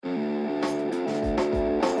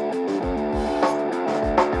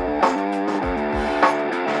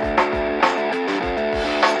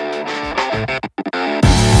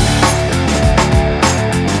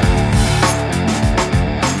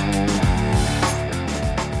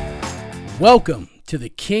Welcome to the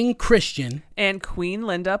King Christian and Queen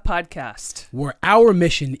Linda podcast, where our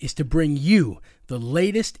mission is to bring you the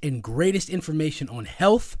latest and greatest information on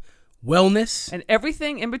health, wellness, and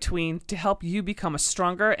everything in between to help you become a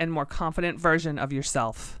stronger and more confident version of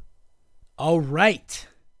yourself. All right.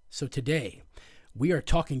 So today we are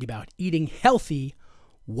talking about eating healthy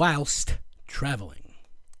whilst traveling.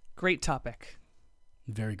 Great topic.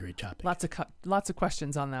 Very great topic. Lots of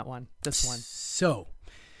questions on that one. This one. So,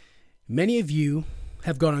 many of you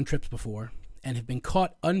have gone on trips before and have been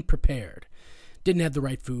caught unprepared. Didn't have the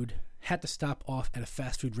right food, had to stop off at a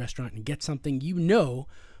fast food restaurant and get something you know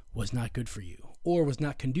was not good for you or was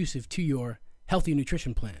not conducive to your healthy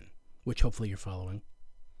nutrition plan, which hopefully you're following.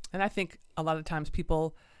 And I think a lot of times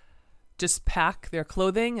people just pack their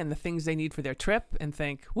clothing and the things they need for their trip and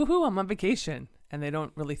think, woohoo, I'm on vacation. And they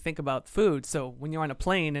don't really think about food. So when you're on a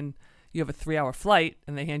plane and you have a 3-hour flight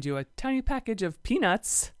and they hand you a tiny package of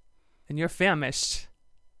peanuts and you're famished,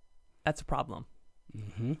 that's a problem.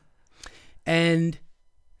 Mm-hmm. And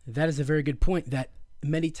that is a very good point that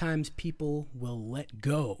many times people will let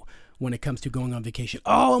go when it comes to going on vacation.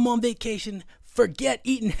 Oh, I'm on vacation. Forget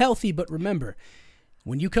eating healthy. But remember,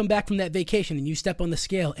 when you come back from that vacation and you step on the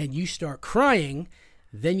scale and you start crying,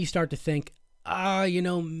 then you start to think,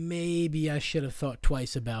 maybe I should have thought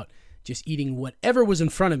twice about just eating whatever was in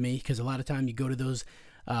front of me, because a lot of time you go to those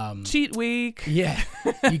cheat week. Yeah,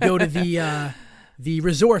 you go to the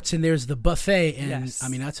resorts and there's the buffet, and yes. I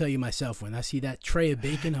mean, I'll tell you myself, when I see that tray of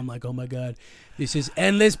bacon, I'm like, oh my god, this is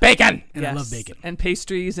endless bacon, and yes. I love bacon. And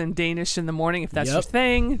pastries and Danish in the morning if that's Yep. your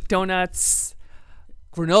thing. Donuts,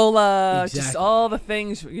 granola, Exactly. just all the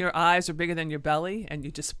things. Your eyes are bigger than your belly, and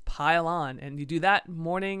you just pile on. And you do that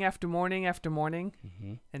morning after morning after morning,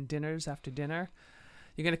 Mm-hmm. and dinners after dinner.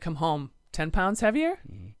 You're going to come home 10 pounds heavier,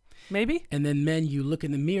 maybe? And then, men, you look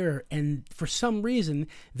in the mirror, and for some reason,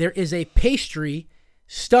 there is a pastry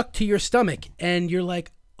stuck to your stomach, and you're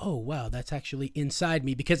like, oh, wow, that's actually inside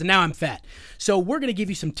me because now I'm fat. So we're going to give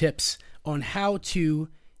you some tips on how to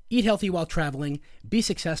eat healthy while traveling, be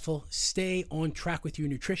successful, stay on track with your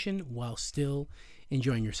nutrition while still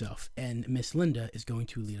enjoying yourself. And Miss Linda is going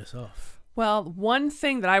to lead us off. Well, one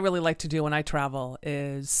thing that I really like to do when I travel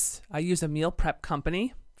is I use a meal prep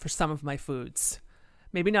company for some of my foods.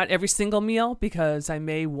 Maybe not every single meal, because I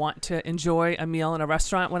may want to enjoy a meal in a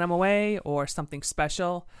restaurant when I'm away or something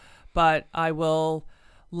special, but I will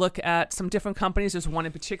look at some different companies. There's one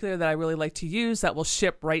in particular that I really like to use that will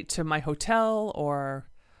ship right to my hotel or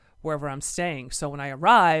wherever I'm staying. So when I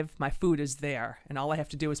arrive, my food is there, and all I have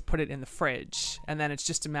to do is put it in the fridge. And then it's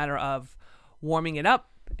just a matter of warming it up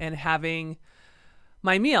and having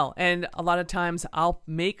my meal. And a lot of times I'll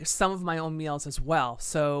make some of my own meals as well.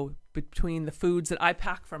 So between the foods that I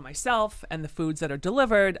pack for myself and the foods that are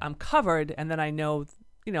delivered, I'm covered. And then I know,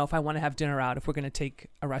 if I want to have dinner out, if we're going to take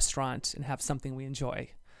a restaurant and have something we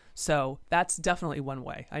enjoy. So that's definitely one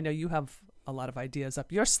way. I know you have a lot of ideas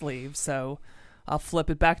up your sleeve, so I'll flip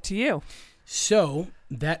it back to you. So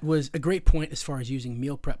that was a great point as far as using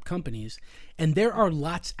meal prep companies. And there are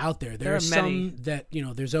lots out there. There are many. some that,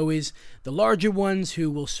 there's always the larger ones who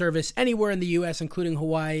will service anywhere in the U.S., including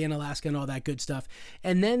Hawaii and Alaska and all that good stuff.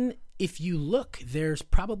 And then if you look, there's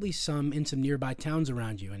probably some in some nearby towns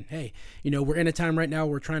around you. And hey, we're in a time right now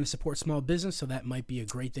where we're trying to support small business, so that might be a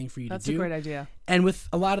great thing for you to do. That's a great idea. And with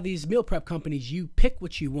a lot of these meal prep companies, you pick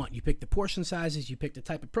what you want. You pick the portion sizes, you pick the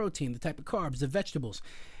type of protein, the type of carbs, the vegetables.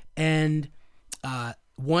 And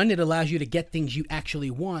one, it allows you to get things you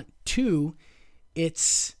actually want. Two,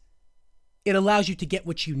 it allows you to get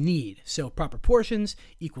what you need. So proper portions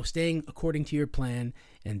equal staying according to your plan,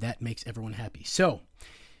 and that makes everyone happy. So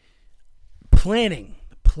planning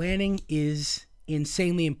is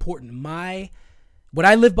insanely important. What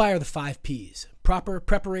I live by are the 5 Ps. Proper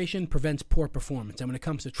preparation prevents poor performance. And when it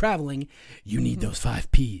comes to traveling, you need those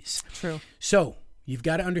 5 Ps. True. So you've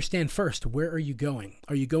got to understand first, where are you going?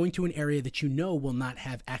 Are you going to an area that you know will not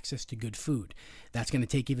have access to good food? That's going to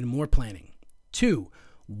take even more planning. 2,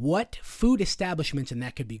 what food establishments, and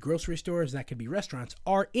that could be grocery stores, that could be restaurants,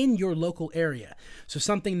 are in your local area? So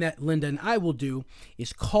something that Linda and I will do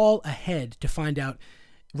is call ahead to find out.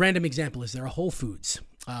 Random example, is there a Whole Foods?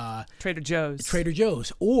 Trader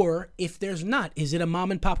Joe's. Or if there's not, is it a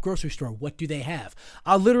mom and pop grocery store? What do they have?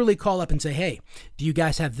 I'll literally call up and say, hey, do you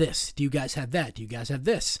guys have this? Do you guys have that? Do you guys have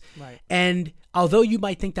this? Right. And although you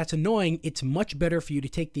might think that's annoying, it's much better for you to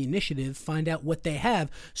take the initiative, find out what they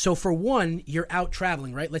have. So for one, you're out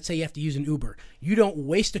traveling, right? Let's say you have to use an Uber. You don't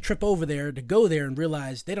waste a trip over there to go there and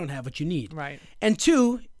realize they don't have what you need. Right. And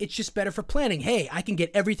 2, it's just better for planning. Hey, I can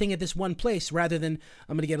get everything at this one place rather than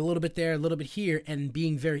I'm going to get a little bit there, a little bit here, and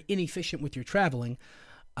being very inefficient with your traveling.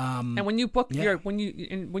 And when you book when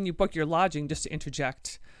you book your lodging, just to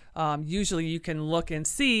interject, usually you can look and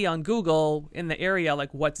see on Google in the area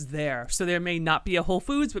like what's there. So there may not be a Whole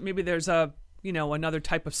Foods, but maybe there's another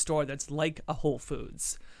type of store that's like a Whole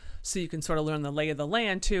Foods. So you can sort of learn the lay of the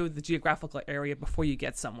land too, the geographical area before you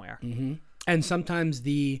get somewhere. Mm-hmm. And sometimes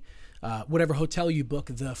the whatever hotel you book,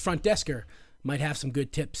 the front desker might have some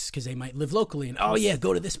good tips because they might live locally. And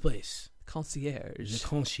go to this place. Concierge. The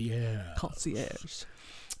concierge.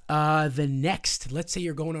 The next, let's say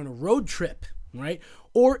you're going on a road trip, right?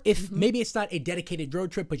 Or if maybe it's not a dedicated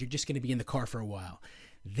road trip, but you're just going to be in the car for a while.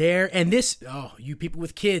 You people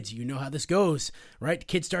with kids, you know how this goes, right?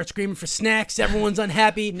 Kids start screaming for snacks. Everyone's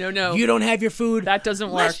unhappy. No. You don't have your food. That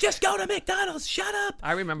doesn't work. Let's just go to McDonald's. Shut up.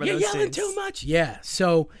 I remember You're those yelling days. too much. Yeah.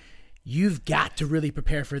 So you've got to really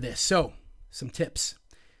prepare for this. So some tips.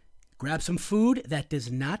 Grab some food that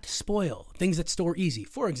does not spoil, things that store easy.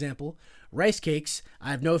 For example, rice cakes. I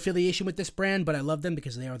have no affiliation with this brand, but I love them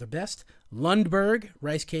because they are the best. Lundberg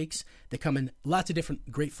rice cakes. They come in lots of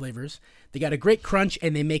different great flavors. They got a great crunch,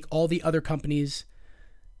 and they make all the other companies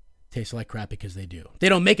taste like crap because they do. They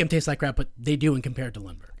don't make them taste like crap, but they do when compared to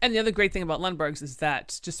Lundberg. And the other great thing about Lundberg's is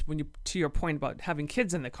that, just to your point about having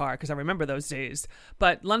kids in the car, because I remember those days,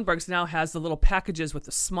 but Lundberg's now has the little packages with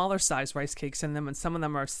the smaller size rice cakes in them, and some of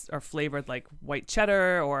them are flavored like white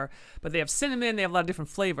cheddar, but they have cinnamon, they have a lot of different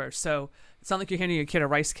flavors. So it's not like you're handing your kid a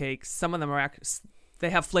rice cake. Some of them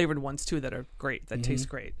they have flavored ones too that are great, that taste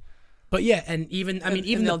great. But yeah, and even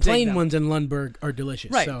the plain ones in Lundberg are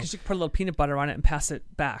delicious. Right, because you can put a little peanut butter on it and pass it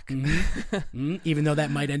back. Even though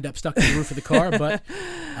that might end up stuck in the roof of the car, but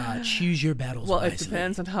choose your battles wisely. It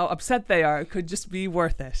depends on how upset they are. It could just be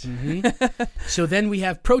worth it. So then we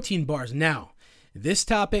have protein bars. Now, this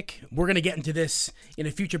topic, we're going to get into this in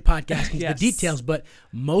a future podcast, into the details, but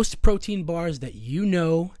most protein bars that you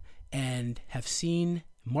know and have seen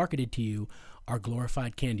marketed to you are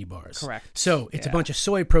glorified candy bars. Correct. So it's a bunch of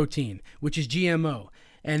soy protein, which is GMO,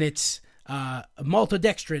 and it's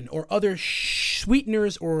maltodextrin or other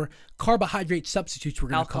sweeteners or carbohydrate substitutes, we're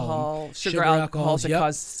going to call them. Sugar alcohols that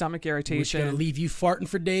cause stomach irritation. Which is going to leave you farting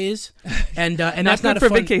for days. And that's not not a for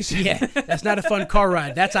fun vacation. Yeah, that's not a fun car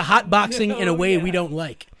ride. That's a hot boxing in a way we don't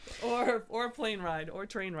like. Or a plane ride or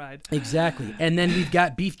train ride. Exactly. And then we've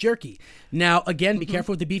got beef jerky. Now, again, be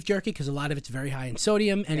careful with the beef jerky because a lot of it's very high in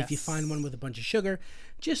sodium. And if you find one with a bunch of sugar,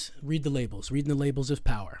 just read the labels. Reading the labels is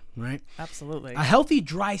power, right? Absolutely. A healthy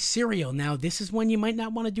dry cereal. Now, this is one you might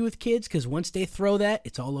not want to do with kids because once they throw that,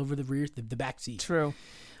 it's all over the back seat. True.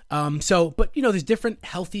 But there's different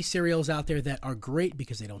healthy cereals out there that are great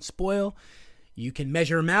because they don't spoil. You can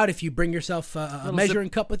measure them out if you bring yourself a measuring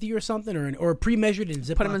cup with you or something, or pre-measured in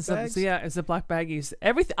Ziploc bags. Put them in Ziploc baggies.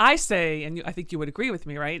 Everything I say, and I think you would agree with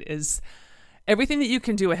me, right? Is everything that you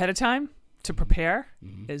can do ahead of time to prepare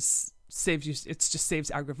saves you. It just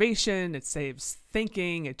saves aggravation. It saves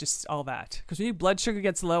thinking. It just all that. Because when your blood sugar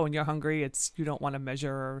gets low and you're hungry, you don't want to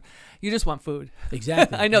measure. Or you just want food.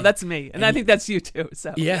 Exactly. I know that's me, and I think that's you too.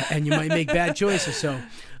 So yeah, and you might make bad choices. So.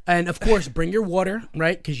 And, of course, bring your water,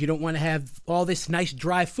 right? Because you don't want to have all this nice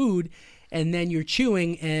dry food, and then you're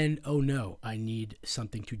chewing, and, oh, no, I need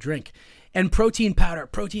something to drink. And protein powder.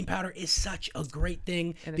 Protein powder is such a great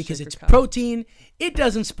thing because it's protein. It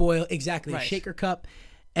doesn't spoil. Exactly. Right. A shaker cup.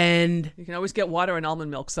 And you can always get water and almond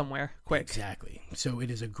milk somewhere quick. Exactly. So it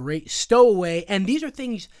is a great stowaway. And these are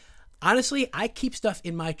things, honestly, I keep stuff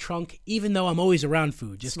in my trunk even though I'm always around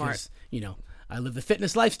food. Just because, I live the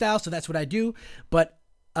fitness lifestyle, so that's what I do. But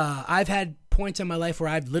I've had points in my life where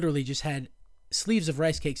I've literally just had sleeves of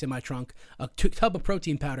rice cakes in my trunk, a tub of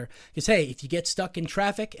protein powder. Because, hey, if you get stuck in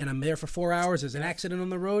traffic and I'm there for 4 hours, there's an accident on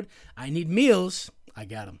the road, I need meals, I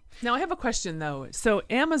got them. Now, I have a question, though. So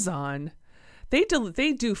Amazon, they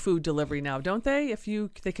do food delivery now, don't they?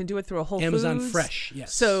 They can do it through a Whole Foods. Amazon Fresh,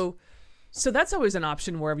 yes. So that's always an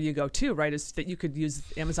option wherever you go too, right? Is that you could use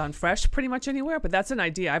Amazon Fresh pretty much anywhere, but that's an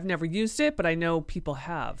idea. I've never used it, but I know people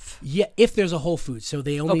have. Yeah, if there's a Whole Foods. So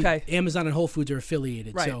they only Amazon and Whole Foods are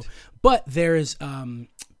affiliated. Right. So, but there's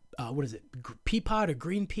what is it? Peapod or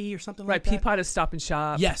Green Pea or something like that? Right, Peapod is Stop and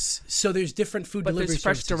Shop. Yes. So there's different food delivery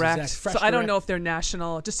services. But there's Fresh Direct. Exactly. I don't know if they're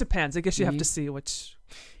national. It just depends. I guess you have to see which.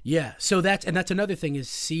 Yeah, so that's another thing is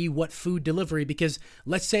see what food delivery, because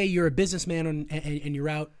let's say you're a businessman and you're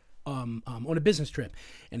out on a business trip,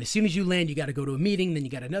 and as soon as you land, you got to go to a meeting, then you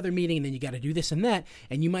got another meeting, and then you got to do this and that,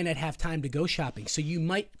 and you might not have time to go shopping. So you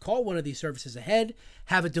might call one of these services ahead,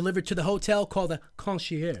 have it delivered to the hotel, call the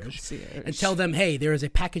concierge. And tell them, hey, there is a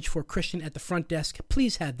package for Christian at the front desk.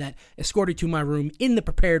 Please have that escorted to my room in the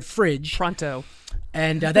prepared fridge. Pronto.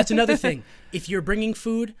 And that's another thing. If you're bringing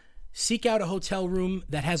food, seek out a hotel room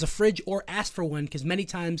that has a fridge or ask for one, because many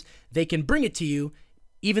times they can bring it to you.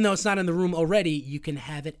 Even though it's not in the room already, you can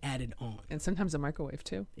have it added on. And sometimes a microwave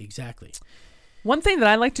too. Exactly. One thing that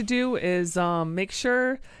I like to do is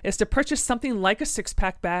to purchase something like a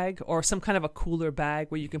 6-pack bag or some kind of a cooler bag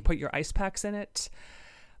where you can put your ice packs in it.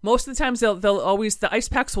 Most of the times the ice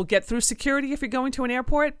packs will get through security if you're going to an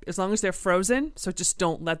airport, as long as they're frozen. So just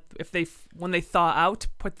don't when they thaw out,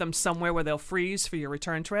 put them somewhere where they'll freeze for your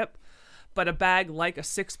return trip. But a bag like a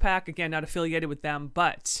 6-pack, again, not affiliated with them,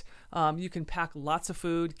 but you can pack lots of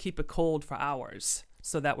food, keep it cold for hours.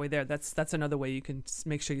 So that way that's another way you can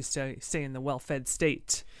make sure you stay in the well-fed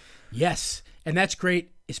state. Yes, and that's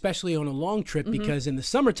great, especially on a long trip, because in the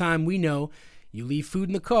summertime, we know you leave food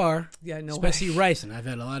in the car, especially rice, and I've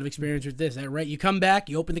had a lot of experience with this. Right? You come back,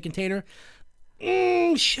 you open the container,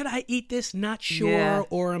 should I eat this? Not sure,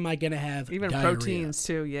 or am I going to have even diarrhea? Proteins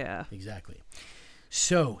too, yeah. Exactly.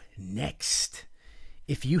 So, next,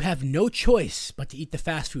 if you have no choice but to eat the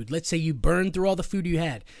fast food, let's say you burned through all the food you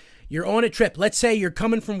had, you're on a trip. Let's say you're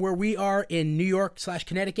coming from where we are in New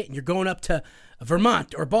York/Connecticut, and you're going up to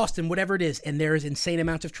Vermont or Boston, whatever it is, and there is insane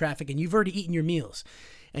amounts of traffic, and you've already eaten your meals.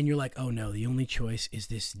 And you're like, oh no, the only choice is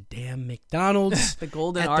this damn McDonald's the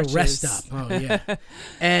Golden at Arches. the rest stop. Oh, yeah.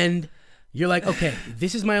 And you're like, okay,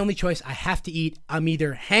 this is my only choice. I have to eat. I'm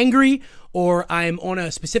either hangry or I'm on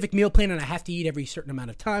a specific meal plan and I have to eat every certain amount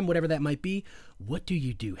of time, whatever that might be. What do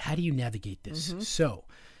you do? How do you navigate this? So,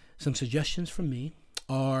 some suggestions from me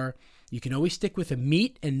are you can always stick with a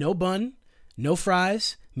meat and no bun, no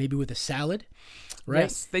fries, maybe with a salad, right?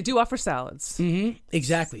 Yes, they do offer salads.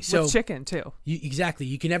 Exactly. So with chicken, too. Exactly.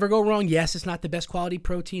 You can never go wrong. Yes, it's not the best quality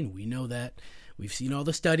protein. We know that. We've seen all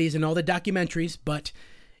the studies and all the documentaries, but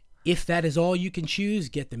if that is all you can choose,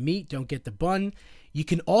 get the meat, don't get the bun. You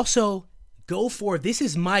can also go for, this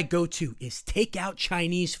is my go-to, is take out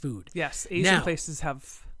Chinese food. Yes, Asian places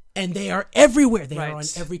have. And they are everywhere. They Right. are on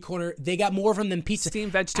every corner. They got more of them than pizza.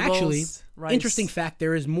 Steamed vegetables, Actually, rice. interesting fact,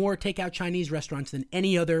 there is more takeout Chinese restaurants than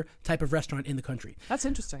any other type of restaurant in the country. That's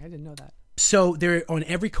interesting. I didn't know that. So they're on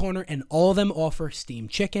every corner, and all of them offer steamed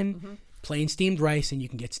chicken, plain steamed rice, and you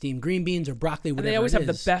can get steamed green beans or broccoli, whatever And they always it have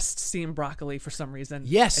is. the best steamed broccoli for some reason.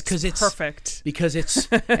 Yes, because it's perfect. Because it's,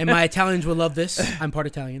 and my Italians will love this. I'm part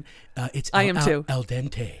Italian. I am too. Al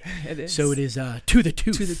dente. It is. So it is to the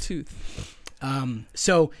tooth. To the tooth.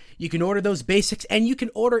 So you can order those basics, and you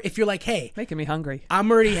can order if you're like, hey, Making me hungry.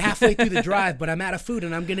 I'm already halfway through the drive, but I'm out of food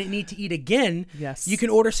and I'm going to need to eat again. Yes. You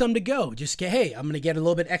can order some to go. Just get, hey, I'm going to get a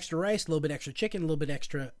little bit extra rice, a little bit extra chicken, a little bit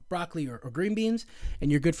extra broccoli or green beans,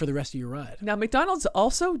 and you're good for the rest of your ride. Now, McDonald's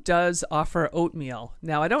also does offer oatmeal.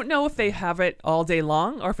 Now, I don't know if they have it all day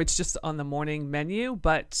long or if it's just on the morning menu,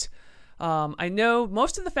 but I know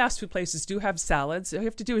most of the fast food places do have salads. All you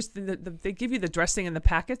have to do is they give you the dressing in the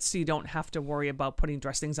packets, so you don't have to worry about putting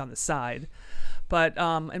dressings on the side. But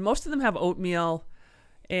and most of them have oatmeal,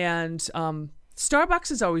 and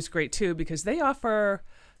Starbucks is always great too because they offer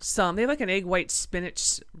they have like an egg white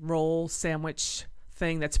spinach roll sandwich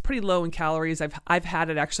thing that's pretty low in calories. I've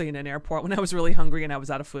had it actually in an airport when I was really hungry and I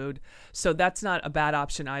was out of food. So that's not a bad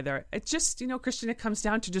option either. It's just, Christian, it comes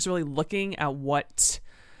down to just really looking at what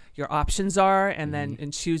your options are and then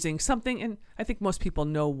in choosing something. And I think most people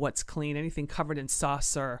know what's clean. Anything covered in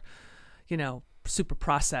sauce or, super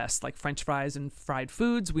processed like French fries and fried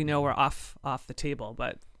foods, we know are off the table.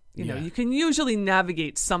 But, you can usually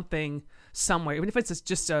navigate something somewhere, even if it's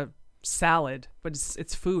just a salad, but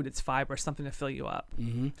it's food, it's fiber, something to fill you up.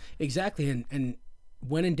 Exactly. And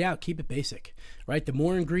when in doubt, keep it basic, right? The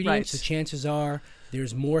more ingredients, Right. the chances are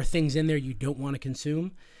there's more things in there you don't want to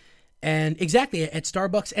consume. And exactly at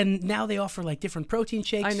Starbucks, and now they offer like different protein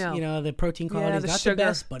shakes. I know. The protein quality is the not sugar. the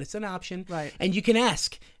best, but it's an option. Right. And you can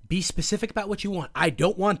ask, be specific about what you want. I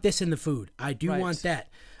don't want this in the food. I do Right. want that.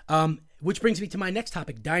 Which brings me to my next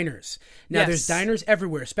topic, diners. Now, Yes. there's diners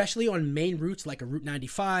everywhere, especially on main routes like a Route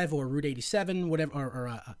 95 or Route 87, whatever,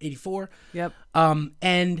 or 84. Yep.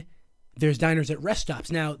 And there's diners at rest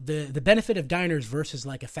stops. Now, the benefit of diners versus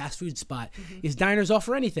like a fast food spot is diners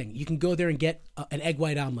offer anything. You can go there and get an egg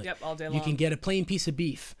white omelet. Yep, all day You long. can get a plain piece of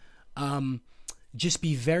beef. Just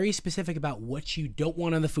be very specific about what you don't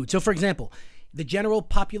want on the food. So, for example, the general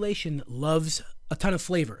population loves a ton of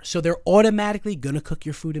flavor. So they're automatically going to cook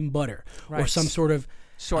your food in butter or Right. some sort of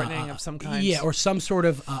Shortening of some kind. Yeah, or some sort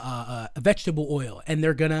of vegetable oil. And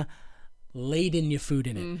they're going to laden your food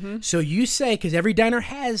in it. So you say, because every diner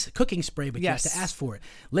has cooking spray, but you have Yes. to ask for it.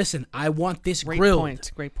 Listen, I want this Great grilled.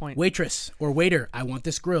 point. Great point. Waitress or waiter, I want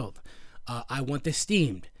this grilled. I want this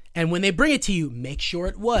steamed. And when they bring it to you, make sure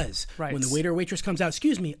it was. Right. When the waiter or waitress comes out,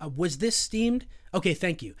 excuse me, was this steamed? Okay,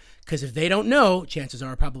 thank you. Because if they don't know, chances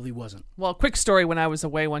are it probably wasn't. Well, quick story. When I was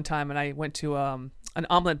away one time, and I went to an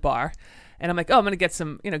omelet bar, and I'm like, oh, I'm gonna get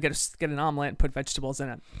some, get an omelet and put vegetables in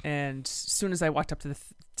it. And as soon as I walked up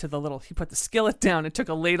to the little, he put the skillet down and took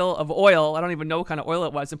a ladle of oil. I don't even know what kind of oil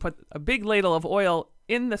it was, and put a big ladle of oil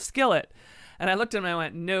in the skillet. And I looked at him and I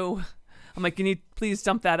went, no. I'm like, can you please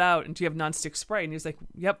dump that out? And do you have nonstick spray? And he was like,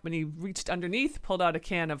 yep. And he reached underneath, pulled out a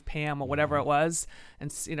can of Pam or whatever it was, and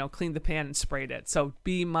cleaned the pan and sprayed it. So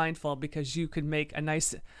be mindful, because you could make a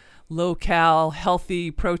nice low-cal, healthy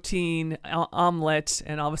protein omelet,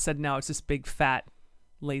 and all of a sudden now it's this big fat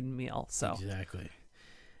laden meal. So exactly.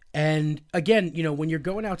 And again, when you're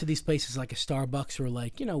going out to these places like a Starbucks or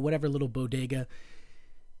like whatever little bodega,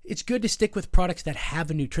 it's good to stick with products that have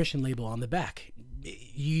a nutrition label on the back.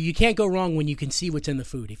 You can't go wrong when you can see what's in the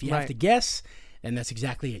food. If you have to guess, then that's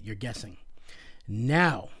exactly it. You're guessing.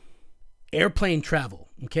 Now, airplane travel.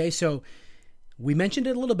 Okay, so we mentioned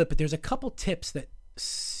it a little bit, but there's a couple tips that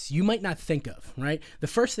you might not think of, right? The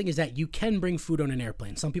first thing is that you can bring food on an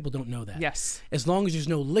airplane. Some people don't know that. Yes. As long as there's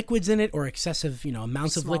no liquids in it or excessive,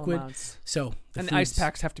 amounts of liquid. Amounts. So the ice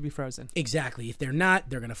packs have to be frozen. Exactly. If they're not,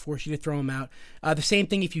 they're going to force you to throw them out. The same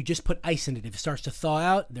thing if you just put ice in it. If it starts to thaw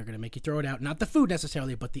out, they're going to make you throw it out. Not the food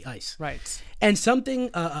necessarily, but the ice. Right. And something,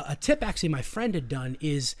 a tip actually my friend had done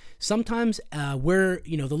is sometimes where,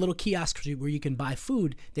 the little kiosks where you can buy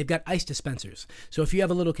food, they've got ice dispensers. So if you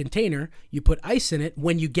have a little container, you put ice in it.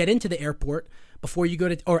 When you get into the airport, before you go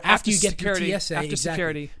to, or after you get through TSA, after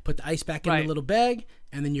security, put the ice back in the little bag,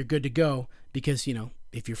 and then you're good to go. Because,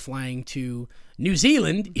 if you're flying to New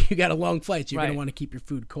Zealand, you got a long flight, so you're going to want to keep your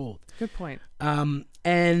food cold. Good point.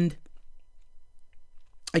 And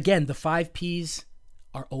again, the 5 Ps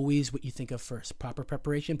are always what you think of first. Proper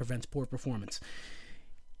preparation prevents poor performance.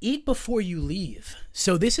 Eat before you leave.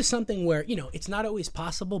 So this is something where, it's not always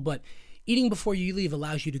possible, but eating before you leave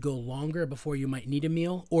allows you to go longer before you might need a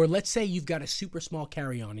meal. Or let's say you've got a super small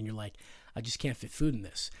carry-on and you're like, I just can't fit food in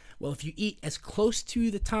this. Well, if you eat as close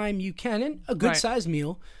to the time you can, and a good-sized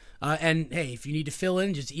meal, and hey, if you need to fill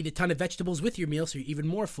in, just eat a ton of vegetables with your meal so you're even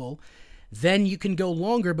more full, then you can go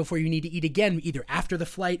longer before you need to eat again, either after the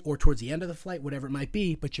flight or towards the end of the flight, whatever it might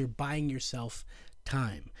be, but you're buying yourself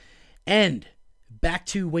time. And back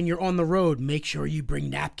to when you're on the road, make sure you bring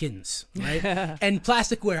napkins, right? And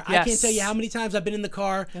plasticware. Yes. I can't tell you how many times I've been in the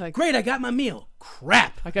car. Like, great, I got my meal.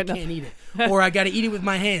 Crap, I can't eat it. Or I got to eat it with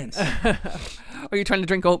my hands. Or you're trying to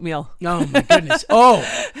drink oatmeal. Oh, my goodness. Oh,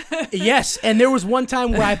 yes. And there was one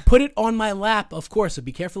time where I put it on my lap, of course, so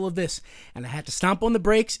be careful of this. And I had to stomp on the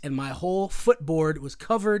brakes, and my whole footboard was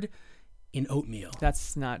covered in oatmeal.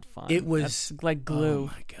 That's not fun. It was That's like glue. Oh,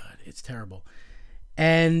 my God. It's terrible.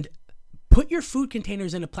 And put your food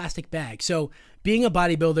containers in a plastic bag. So being a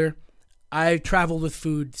bodybuilder, I traveled with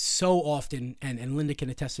food so often, and Linda can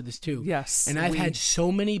attest to this too. Yes. And I've had so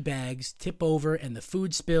many bags tip over and the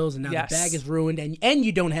food spills, and now the bag is ruined, and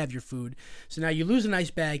you don't have your food. So now you lose a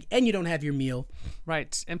nice bag and you don't have your meal.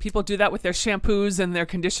 Right. And people do that with their shampoos and their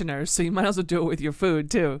conditioners, so you might as well do it with your food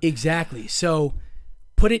too. Exactly. So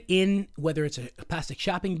put it in, whether it's a plastic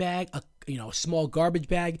shopping bag, a small garbage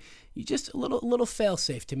bag, you just a little fail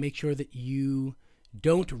safe to make sure that you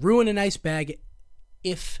don't ruin a nice bag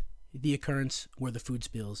if the occurrence where the food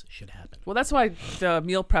spills should happen. Well, that's why the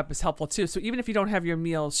meal prep is helpful too. So even if you don't have your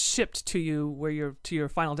meals shipped to you where you're to your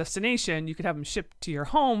final destination, you could have them shipped to your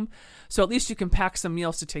home. So at least you can pack some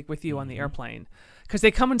meals to take with you on the airplane, because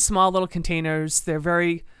they come in small little containers. They're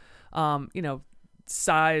very,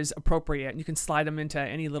 size appropriate, and you can slide them into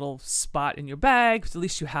any little spot in your bag. At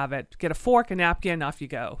least you have it. Get a fork, a napkin, off you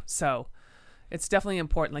go. So it's definitely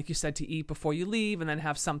important, like you said, to eat before you leave, and then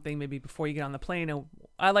have something maybe before you get on the plane. And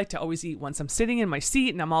I like to always eat once I'm sitting in my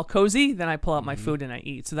seat and I'm all cozy. Then I pull out my food and I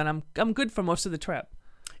eat. So then I'm good for most of the trip.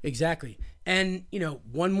 Exactly. And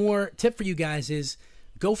one more tip for you guys is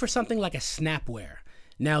go for something like a Snapware.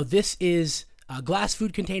 Now this is glass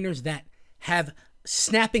food containers that have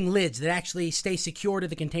snapping lids that actually stay secure to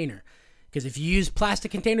the container. Because if you use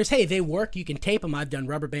plastic containers, hey, they work. You can tape them. I've done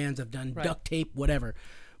rubber bands. I've done duct tape, whatever.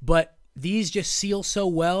 But these just seal so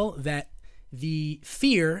well that the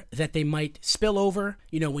fear that they might spill over,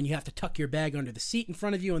 when you have to tuck your bag under the seat in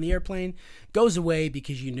front of you on the airplane, goes away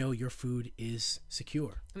because your food is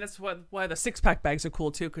secure. And that's why the 6-pack bags are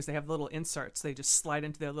cool too, because they have little inserts. They just slide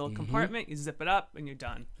into their little compartment. You zip it up and you're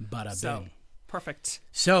done. Bada bing. Perfect.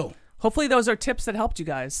 So hopefully those are tips that helped you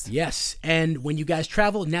guys. Yes. And when you guys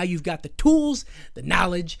travel, now you've got the tools, the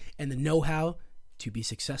knowledge, and the know-how to be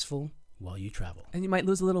successful while you travel. And you might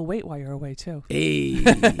lose a little weight while you're away too. Hey.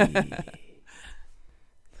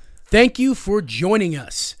 Thank you for joining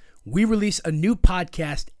us. We release a new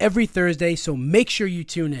podcast every Thursday, so make sure you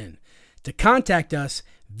tune in. To contact us,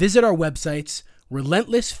 visit our websites,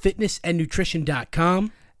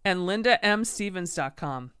 relentlessfitnessandnutrition.com and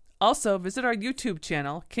lindamstevens.com. Also, visit our YouTube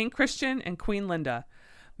channel, King Christian and Queen Linda.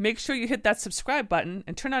 Make sure you hit that subscribe button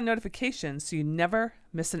and turn on notifications so you never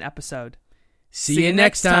miss an episode. See you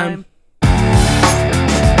next time.